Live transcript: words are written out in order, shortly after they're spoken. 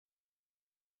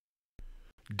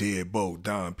Deadbolt,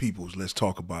 Don Peoples. Let's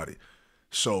talk about it.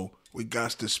 So we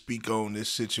got to speak on this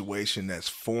situation that's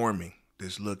forming,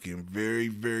 that's looking very,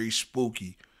 very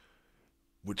spooky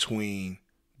between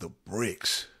the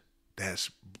Brics. That's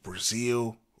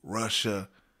Brazil, Russia,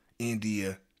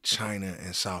 India, China,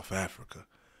 and South Africa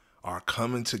are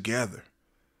coming together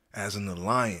as an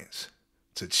alliance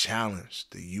to challenge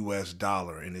the US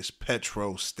dollar and its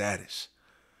petro status.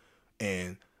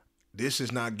 And this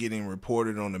is not getting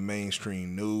reported on the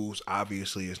mainstream news.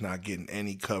 Obviously, it's not getting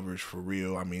any coverage for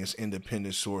real. I mean, it's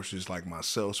independent sources like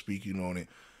myself speaking on it.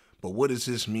 But what does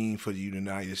this mean for the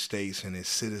United States and its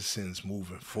citizens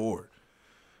moving forward?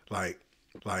 Like,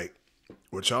 like,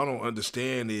 what y'all don't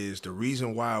understand is the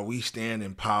reason why we stand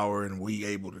in power and we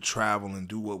able to travel and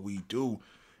do what we do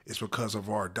is because of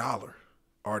our dollar.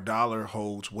 Our dollar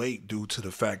holds weight due to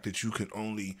the fact that you can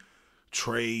only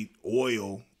trade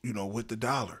oil, with the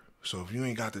dollar. So if you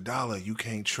ain't got the dollar, you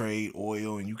can't trade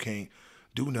oil and you can't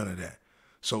do none of that.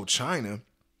 So China,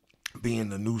 being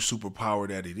the new superpower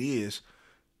that it is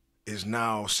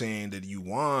now saying that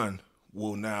yuan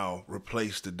will now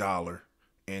replace the dollar.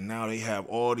 And now they have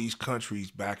all these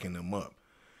countries backing them up.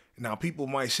 Now people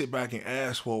might sit back and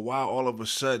ask, well, why all of a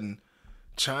sudden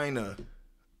China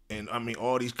and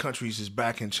all these countries is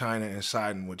backing China and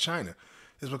siding with China?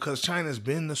 It's because China's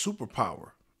been the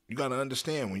superpower. You got to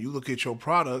understand, when you look at your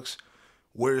products,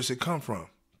 where does it come from?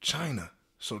 China.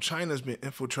 So China's been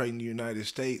infiltrating the United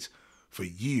States for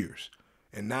years.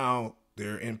 And now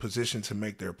they're in position to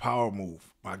make their power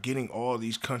move. By getting all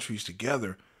these countries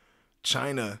together,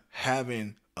 China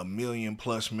having a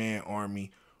 1,000,000+ man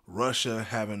army, Russia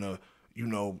having a,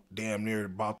 damn near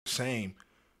about the same.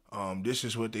 This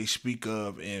is what they speak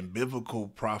of in biblical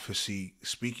prophecy,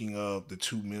 speaking of the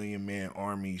 2 million man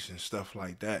armies and stuff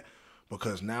like that.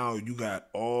 Because now you got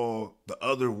all the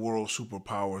other world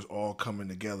superpowers all coming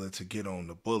together to get on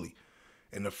the bully.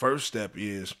 And the first step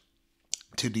is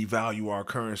to devalue our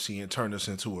currency and turn us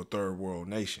into a third world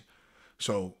nation.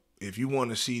 So if you want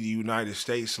to see the United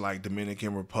States like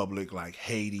Dominican Republic, like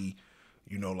Haiti,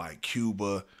 like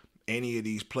Cuba, any of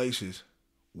these places,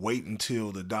 wait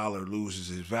until the dollar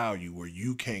loses its value where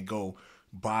you can't go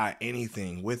buy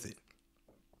anything with it.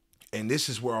 And this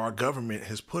is where our government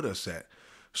has put us at.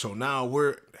 So now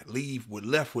we're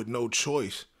left with no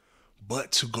choice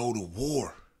but to go to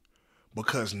war,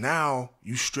 because now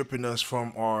you stripping us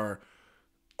from our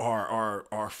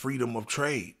freedom of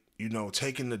trade.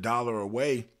 Taking the dollar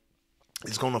away,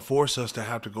 it's going to force us to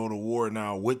have to go to war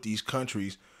now with these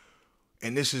countries.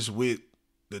 And this is what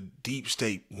the deep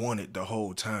state wanted the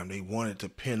whole time. They wanted to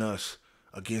pin us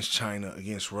against China,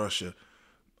 against Russia.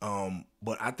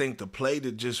 But I think the play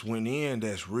that just went in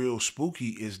that's real spooky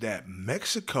is that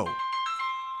Mexico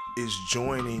is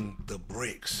joining the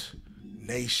Brics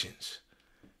nations.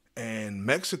 And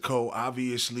Mexico,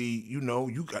 obviously, you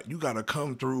got to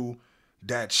come through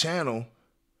that channel,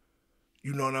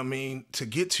 to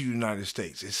get to United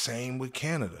States. It's same with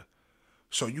Canada.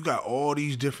 So you got all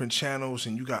these different channels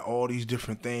and you got all these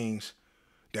different things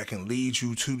that can lead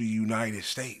you to the United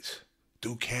States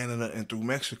through Canada and through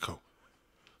Mexico.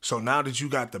 So now that you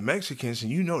got the Mexicans,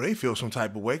 and they feel some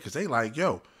type of way because they like,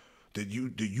 yo, the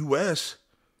U.S.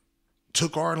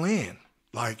 took our land.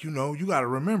 Like, you got to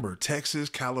remember, Texas,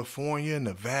 California,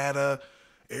 Nevada,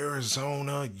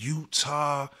 Arizona,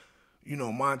 Utah,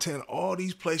 Montana, all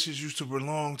these places used to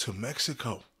belong to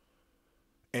Mexico.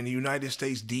 And the United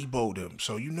States deboed them.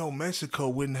 So, Mexico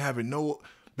wouldn't have it no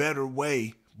better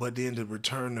way but then to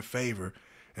return the favor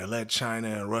and let China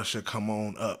and Russia come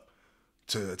on up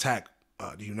to attack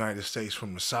the United States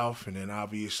from the south. And then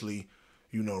obviously,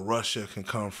 Russia can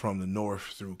come from the north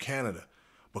through Canada.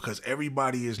 Because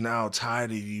everybody is now tied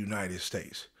to the United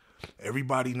States.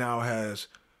 Everybody now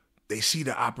they see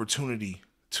the opportunity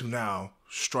to now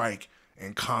strike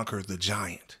and conquer the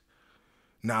giant.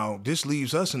 Now, this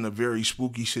leaves us in a very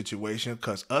spooky situation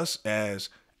because us as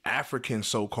African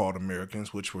so-called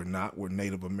Americans, which we're not, we're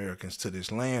Native Americans to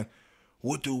this land,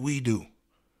 what do?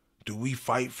 Do we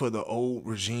fight for the old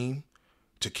regime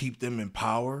to keep them in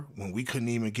power when we couldn't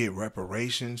even get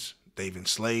reparations? They've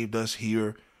enslaved us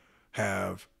here,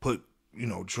 have put,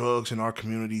 drugs in our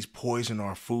communities, poison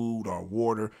our food, our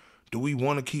water. Do we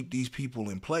want to keep these people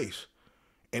in place?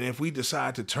 And if we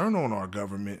decide to turn on our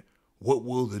government, what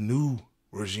will the new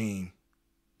regime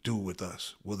do with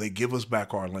us? Will they give us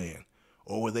back our land,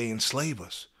 or will they enslave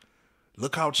us?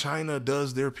 Look how China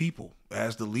does their people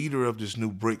as the leader of this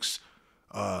new Brics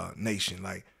nation.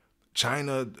 Like,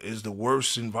 China is the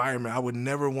worst environment. I would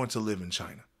never want to live in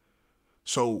China.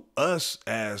 So us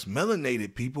as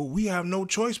melanated people, we have no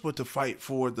choice but to fight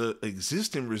for the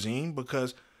existing regime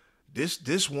because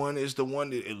This one is the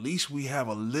one that at least we have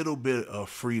a little bit of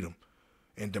freedom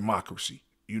and democracy.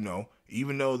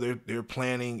 Even though they're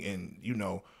planning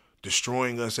and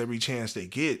destroying us every chance they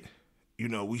get,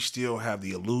 we still have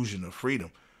the illusion of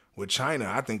freedom. With China,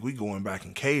 I think we going back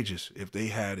in cages if they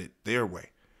had it their way,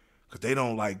 because they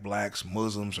don't like blacks,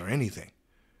 Muslims, or anything.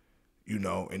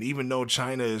 And even though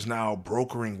China is now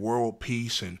brokering world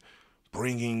peace and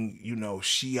bringing,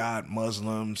 Shiite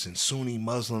Muslims and Sunni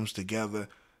Muslims together,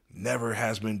 never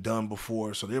has been done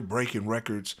before. So they're breaking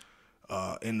records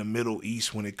in the Middle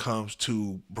East when it comes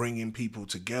to bringing people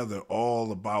together,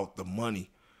 all about the money.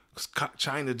 'Cause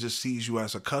China just sees you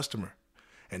as a customer,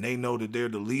 and they know that they're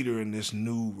the leader in this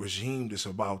new regime that's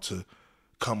about to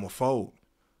come afold.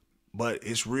 But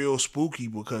it's real spooky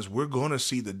because we're going to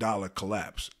see the dollar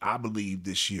collapse, I believe,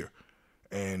 this year.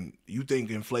 And you think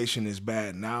inflation is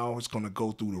bad now, it's going to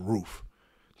go through the roof.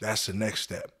 That's the next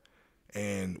step.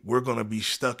 And we're going to be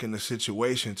stuck in a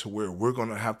situation to where we're going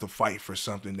to have to fight for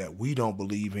something that we don't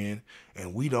believe in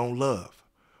and we don't love,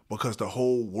 because the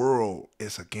whole world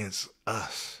is against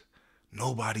us.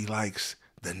 Nobody likes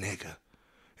the nigga,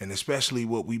 and especially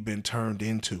what we've been turned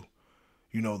into.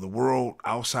 The world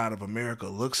outside of America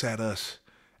looks at us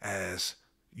as,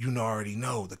 already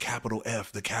know, the capital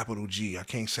F, the capital G. I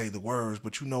can't say the words,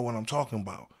 but you know what I'm talking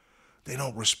about. They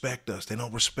don't respect us. They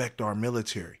don't respect our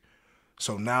military.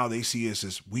 So now they see us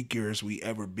as weaker as we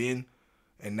ever been,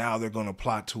 and now they're going to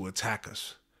plot to attack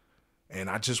us. And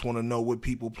I just want to know what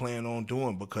people plan on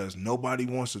doing, because nobody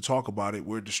wants to talk about it.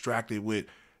 We're distracted with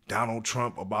Donald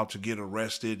Trump about to get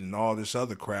arrested and all this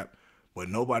other crap. But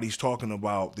nobody's talking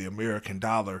about the American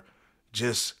dollar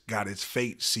just got its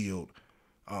fate sealed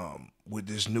with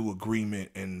this new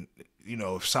agreement. And,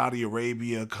 if Saudi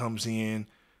Arabia comes in,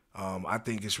 I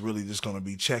think it's really just going to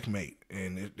be checkmate.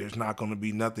 And there's not going to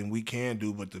be nothing we can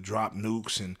do but to drop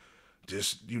nukes and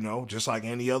just like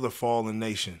any other fallen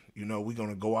nation. We're going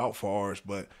to go out for ours,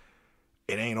 but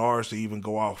it ain't ours to even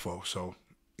go out for. So,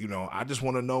 I just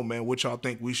want to know, man, what y'all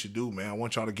think we should do, man. I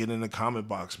want y'all to get in the comment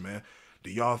box, man. Do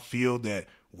y'all feel that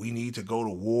we need to go to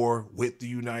war with the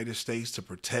United States to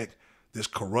protect this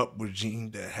corrupt regime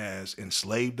that has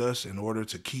enslaved us in order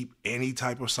to keep any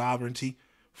type of sovereignty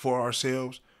for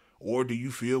ourselves? Or do you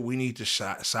feel we need to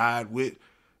side with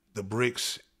the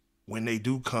Brics when they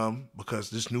do come,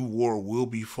 because this new war will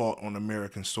be fought on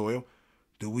American soil?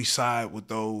 Do we side with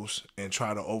those and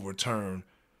try to overturn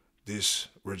this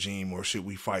regime, or should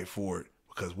we fight for it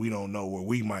because we don't know where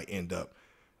we might end up,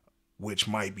 which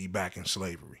might be back in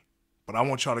slavery? But I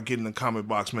want y'all to get in the comment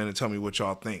box, man, and tell me what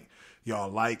y'all think. Y'all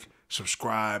like,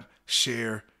 subscribe,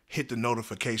 share, hit the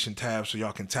notification tab so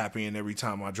y'all can tap in every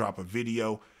time I drop a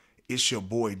video. It's your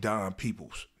boy Don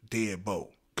Peoples, Deadbolt.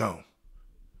 Gone.